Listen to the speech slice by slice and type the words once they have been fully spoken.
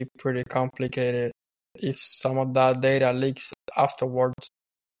pretty complicated if some of that data leaks afterwards.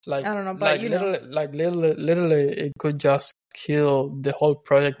 Like, I don't know, but literally, it could just kill the whole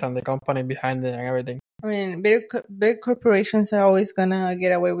project and the company behind it and everything. I mean, big corporations are always gonna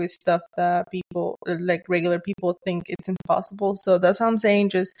get away with stuff that people, like regular people, think it's impossible. So that's what I'm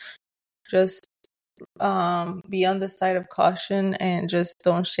saying. Just be on the side of caution and just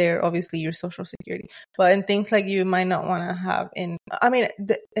don't share, obviously, your social security. But in things like you might not want to have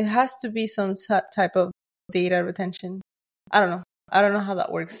it has to be some type of data retention. I don't know how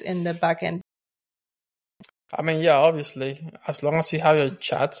that works in the back end. I mean, yeah, obviously, as long as you have your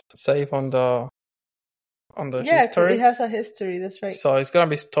chats saved on the history. It has a history. That's right. So it's gonna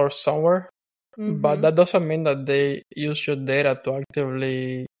be stored somewhere. Mm-hmm. But that doesn't mean that they use your data to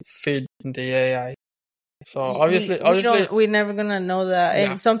actively feed the AI. So obviously, we're never gonna know that.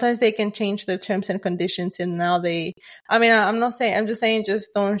 Yeah. And sometimes they can change their terms and conditions. And now I'm not saying. I'm just saying,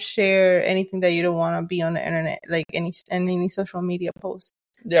 just don't share anything that you don't want to be on the internet, like any social media post.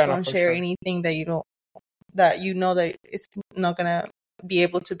 Yeah, don't share anything that that it's not gonna be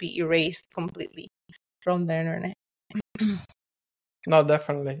able to be erased completely from the internet. No,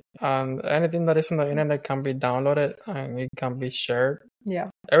 definitely. And anything that is on the internet can be downloaded and it can be shared.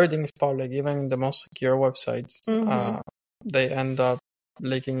 Yeah. Everything is public, even the most secure websites. Mm-hmm. They end up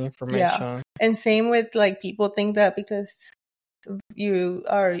leaking information. Yeah. And same with, like, people think that because you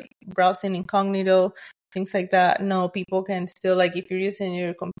are browsing incognito, things like that. No, people can still, like, if you're using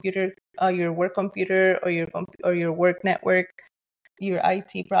your computer, your work computer or your work network, your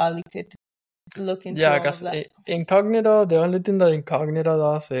IT probably could look into all of that. Incognito, the only thing that incognito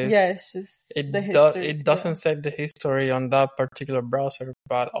does is it's just the history. It doesn't save the history on that particular browser,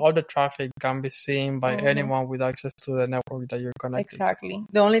 but all the traffic can be seen by anyone with access to the network that you're connected Exactly. to.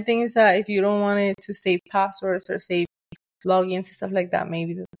 The only thing is that if you don't want it to save passwords or save logins and stuff like that,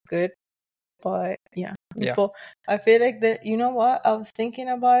 maybe that's good. But yeah, people, I feel like that. You know what? I was thinking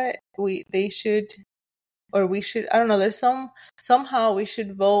about it. We should. I don't know. There's somehow we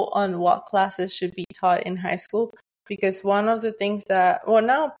should vote on what classes should be taught in high school, because one of the things that,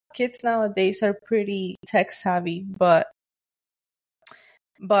 now kids nowadays are pretty tech savvy, but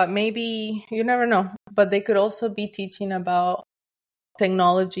maybe, you never know. But they could also be teaching about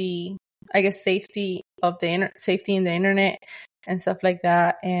technology, I guess, safety in the internet and stuff like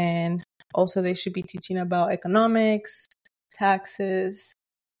that. And also they should be teaching about economics, taxes,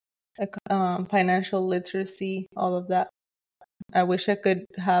 financial literacy, all of that. I wish I could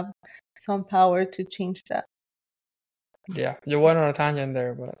have some power to change that. Yeah, you went on a tangent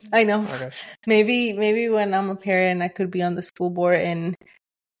there, but I know. Okay. Maybe when I'm a parent, I could be on the school board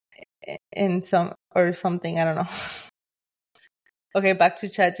and something. I don't know. Okay, back to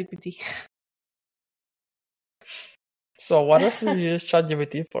ChatGPT. So what else do you use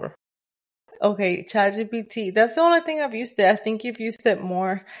ChatGPT for? Okay, ChatGPT. That's the only thing I've used it. I think you've used it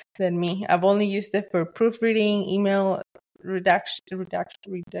more than me. I've only used it for proofreading, email redactions.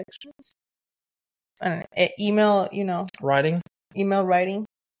 I don't know, email, Writing? Email writing.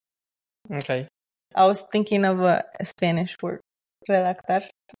 Okay. I was thinking of a Spanish word, redactar.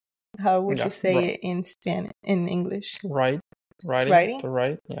 How would you say it in English? Writing? To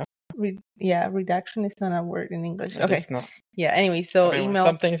write, yeah. Redaction is not a word in English. Okay. It's not. Yeah, anyway, so email. When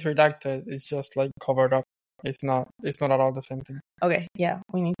something is redacted, it's just like covered up. It's not at all the same thing. Okay, yeah,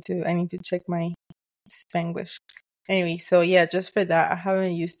 I need to check my Spanglish. Anyway, so yeah, just for that, I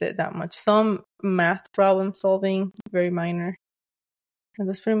haven't used it that much. Some math problem solving, very minor. And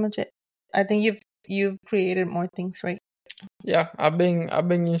that's pretty much it. I think you've created more things, right? Yeah, I've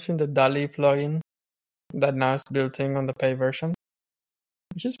been using the DALL-E plugin that now is built in on the paid version,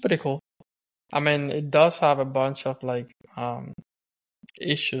 which is pretty cool. I mean, it does have a bunch of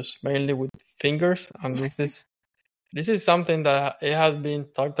issues, mainly with fingers, and this is something that it has been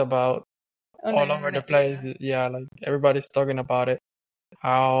talked about all over the place. Yeah, like everybody's talking about it.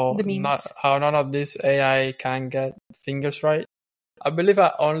 How none of this AI can get fingers right. I believe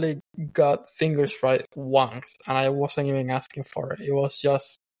I only got fingers right once, and I wasn't even asking for it. It was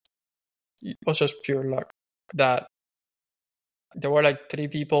just pure luck that there were like 3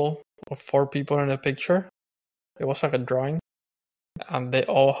 people or 4 people in the picture. It was like a drawing, and they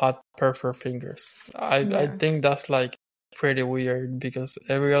all had perfect fingers. I think that's like pretty weird, because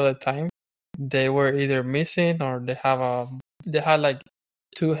every other time they were either missing or they had like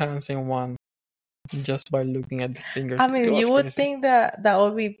 2 hands in one, just by looking at the fingers. I mean, you would think that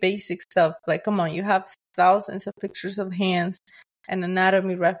would be basic stuff. Like, come on, you have thousands of pictures of hands and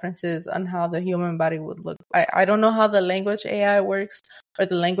anatomy references on how the human body would look. I don't know how the language AI works, or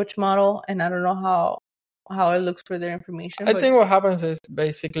the language model, and I don't know how it looks for their information. I think what happens is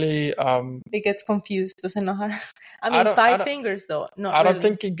basically it gets confused. Doesn't know how to. I don't- five fingers though. Not I don't really.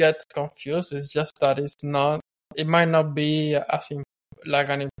 think it gets confused. It's just that it might not be like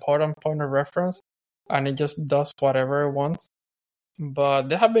an important point of reference, and it just does whatever it wants. But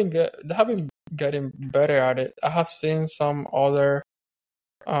they have been getting better at it. I have seen some other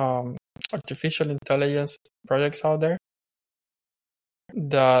artificial intelligence projects out there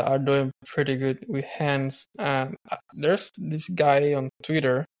that are doing pretty good with hands. And there's this guy on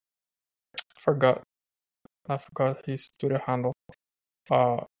Twitter. I forgot his Twitter handle.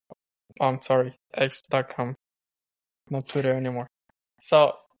 I'm sorry, X.com, not Twitter anymore.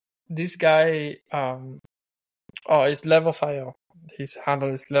 So this guy, it's Levels.io. His handle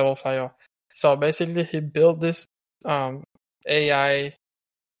is Levels.io. So basically, he built this AI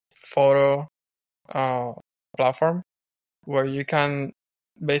photo platform where you can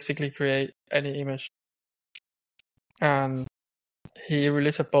basically create any image. And he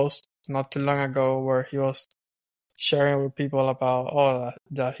released a post not too long ago where he was sharing with people about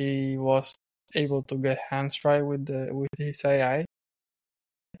that he was able to get hands right with his AI,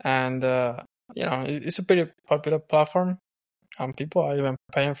 and it's a pretty popular platform, and people are even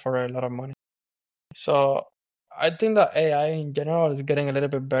paying for a lot of money. So I think that AI in general is getting a little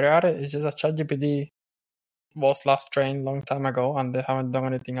bit better at it. It's just that ChatGPT was last trained long time ago, and they haven't done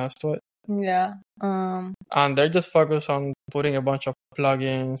anything else to it. Yeah. And they're just focused on putting a bunch of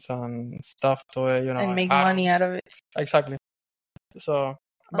plugins and stuff to it, and like make money out of it. Exactly. So,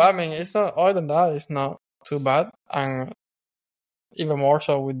 but I mean, it's not, other than that, it's not too bad. And even more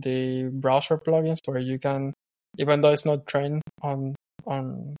so with the browser plugins where you can, even though it's not trained on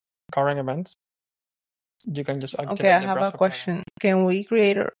current events, you can just activate Okay, I the have a browser question. plugin. Can we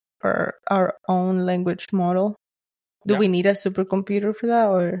create our own language model? Do we need a supercomputer for that,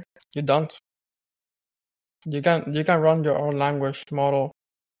 or You don't? You can run your own language model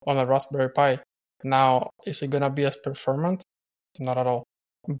on a Raspberry Pi. Now, is it gonna be as performant? Not at all.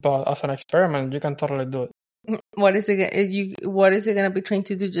 But as an experiment, you can totally do it. What is it gonna be trained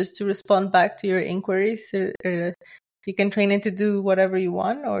to do? Just to respond back to your inquiries, or you can train it to do whatever you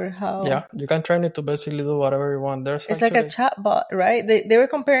want, or how? Yeah, you can train it to basically do whatever you want. It's like a chatbot, right? They were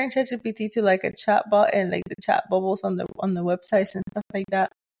comparing ChatGPT to like a chatbot and like the chat bubbles on the websites and stuff like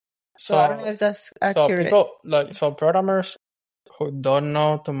that. So I don't know if that's accurate. So programmers who don't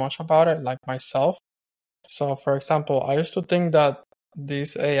know too much about it, like myself. So for example, I used to think that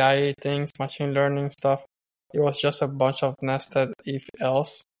these AI things, machine learning stuff, it was just a bunch of nested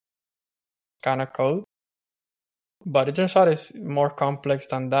if-else kind of code. But it turns out it's more complex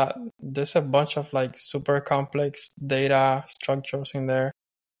than that. There's a bunch of like super complex data structures in there.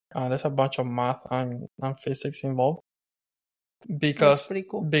 There's a bunch of math and physics involved. Because That's pretty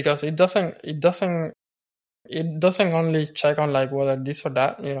cool. Because it doesn't only check on like whether this or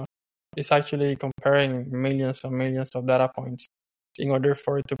that, it's actually comparing millions and millions of data points in order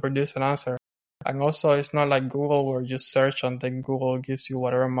for it to produce an answer. And also, it's not like Google where you search and then Google gives you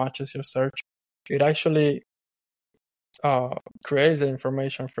whatever matches your search. It actually creates the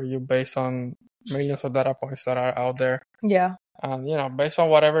information for you based on millions of data points that are out there. Yeah. And based on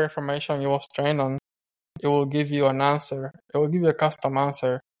whatever information it was trained on, it will give you an answer. It will give you a custom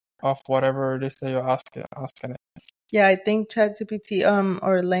answer of whatever it is that you're asking it. Yeah, I think ChatGPT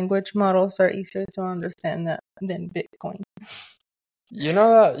or language models are easier to understand than Bitcoin. You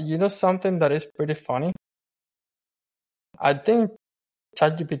know something that is pretty funny? I think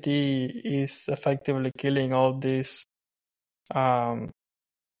ChatGPT is effectively killing all these phone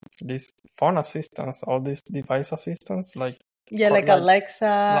assistants, all these device assistants, like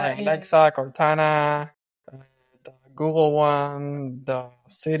Alexa, Alexa, Cortana, the Google one, the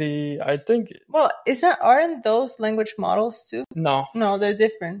Siri. I think. Well, aren't those language models too? No, they're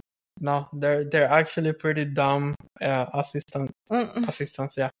different. No, they're actually pretty dumb assistants.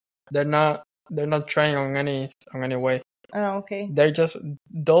 Yeah, they're not trained on any way. Oh, okay.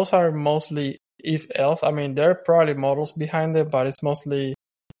 Those are mostly if else. I mean, there are probably models behind it, but it's mostly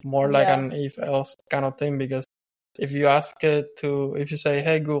more like an if else kind of thing. Because if you if you say,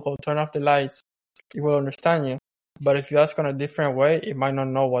 "Hey Google, turn off the lights," it will understand you. But if you ask on a different way, it might not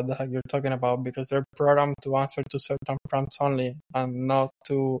know what the heck you're talking about because they're programmed to answer to certain prompts only and not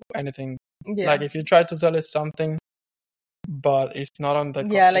to anything. Yeah. Like if you try to tell it something, but it's not on the...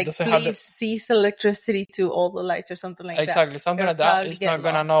 Yeah, like please cease electricity to all the lights or something like that. Exactly, something like that. It's not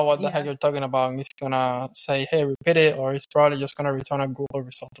going to know what the heck you're talking about. And it's going to say, hey, repeat it, or it's probably just going to return a Google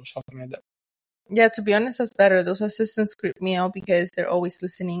result or something like that. Yeah, to be honest, that's better. Those assistants creep me out because they're always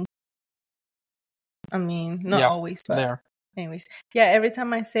listening. I mean, not always, but anyways. Yeah, every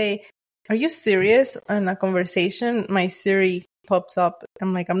time I say, are you serious? In a conversation, my Siri pops up.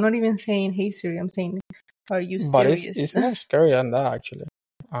 I'm like, I'm not even saying, hey Siri, I'm saying, are you serious? But it's more scary than that, actually.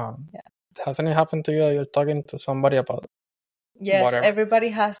 Hasn't it happened to you that you're talking to somebody about whatever? Everybody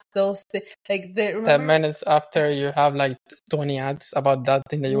has those like 10 minutes after you have like 20 ads about that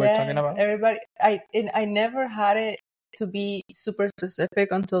thing that you were talking about? Everybody, I never had it to be super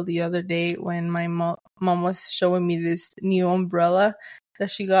specific until the other day when my mom was showing me this new umbrella that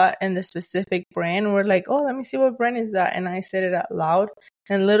she got in the specific brand. We're like, oh, let me see what brand is that, and I said it out loud.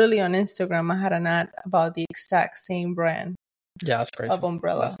 And literally on Instagram, I had an ad about the exact same brand. Yeah, that's crazy. Of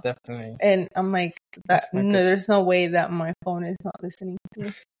umbrella. That's definitely. And I'm like, there's no way that my phone is not listening to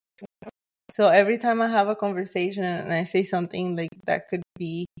me. So every time I have a conversation and I say something like that could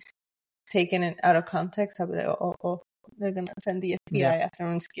be taken out of context, I'll be like, oh, they're gonna send the FBI after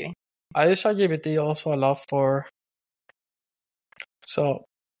me. I'm just kidding. I use ChatGPT also a lot for. So,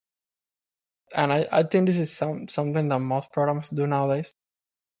 and I think this is something that most programs do nowadays.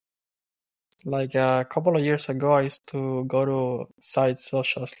 Like a couple of years ago, I used to go to sites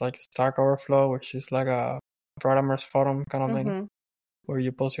such as like Stack Overflow, which is like a programmers forum kind of thing, where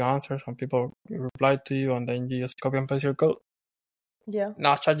you post your answers and people reply to you, and then you just copy and paste your code. Yeah.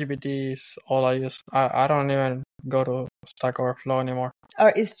 Now ChatGPT is all I use. I don't even go to Stack Overflow anymore.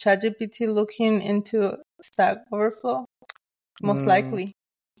 Or is ChatGPT looking into Stack Overflow? Most likely.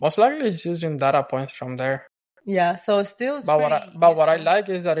 Most likely it's using data points from there. Yeah, so still. But what I like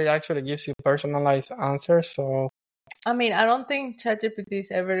is that it actually gives you personalized answers. So I mean, I don't think ChatGPT is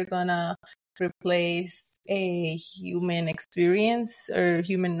ever gonna replace a human experience or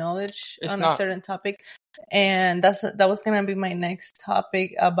human knowledge on a certain topic. And that was gonna be my next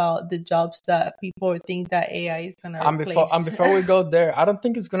topic about the jobs that people think that AI is gonna replace. And before we go there, I don't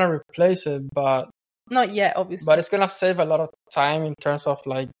think it's gonna replace it, but not yet, obviously. But it's gonna save a lot of time in terms of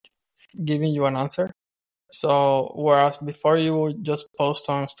like giving you an answer. So whereas before you would just post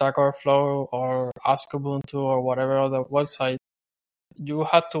on Stack Overflow or Ask Ubuntu or whatever other website, you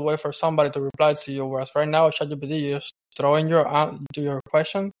had to wait for somebody to reply to you. Whereas right now, ChatGPT, you just throw in your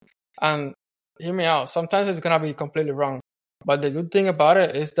question, and hear me out. Sometimes it's gonna be completely wrong, but the good thing about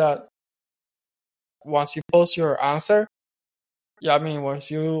it is that once you post your answer, once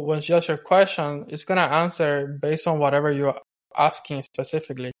you ask your question, it's gonna answer based on whatever you're asking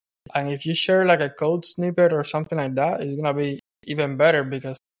specifically. And if you share like a code snippet or something like that, it's gonna be even better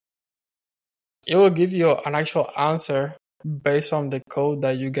because it will give you an actual answer based on the code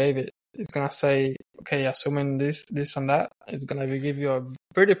that you gave it. It's gonna say, okay, assuming this and that, it's gonna give you a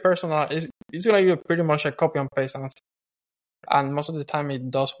pretty personal. It's gonna give you pretty much a copy and paste answer, and most of the time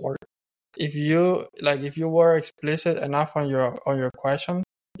it does work. If you were explicit enough on your question,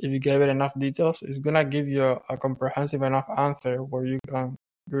 if you gave it enough details, it's gonna give you a comprehensive enough answer where you're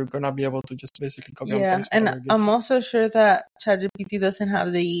gonna be able to just basically copy and paste. Yeah, and I'm also sure that ChatGPT doesn't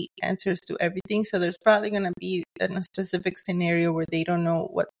have the answers to everything, so there's probably gonna be in a specific scenario where they don't know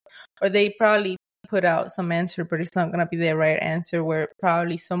what, or they probably put out some answer, but it's not gonna be the right answer. Where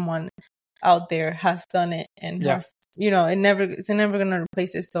probably someone out there has done it and has, it's never gonna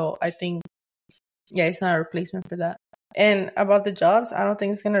replace it. So I think, it's not a replacement for that. And about the jobs, I don't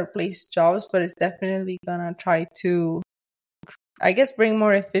think it's gonna replace jobs, but it's definitely gonna try to, I guess, bring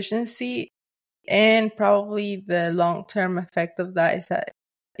more efficiency. And probably the long-term effect of that is that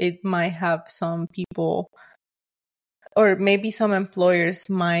it might have some people, or maybe some employers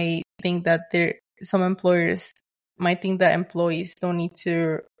might think that employees don't need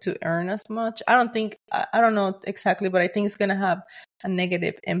to earn as much. I don't know exactly, but I think it's going to have a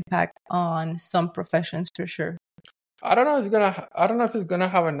negative impact on some professions for sure. I don't know if it's gonna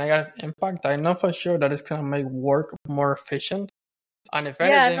have a negative impact. I know for sure that it's gonna make work more efficient. And if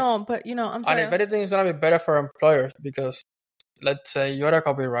anything, I'm sorry. And if anything, it's gonna be better for employers because, let's say you're a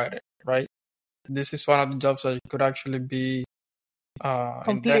copywriter, right? This is one of the jobs that you could actually be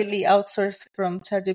completely outsourced from ChatGPT.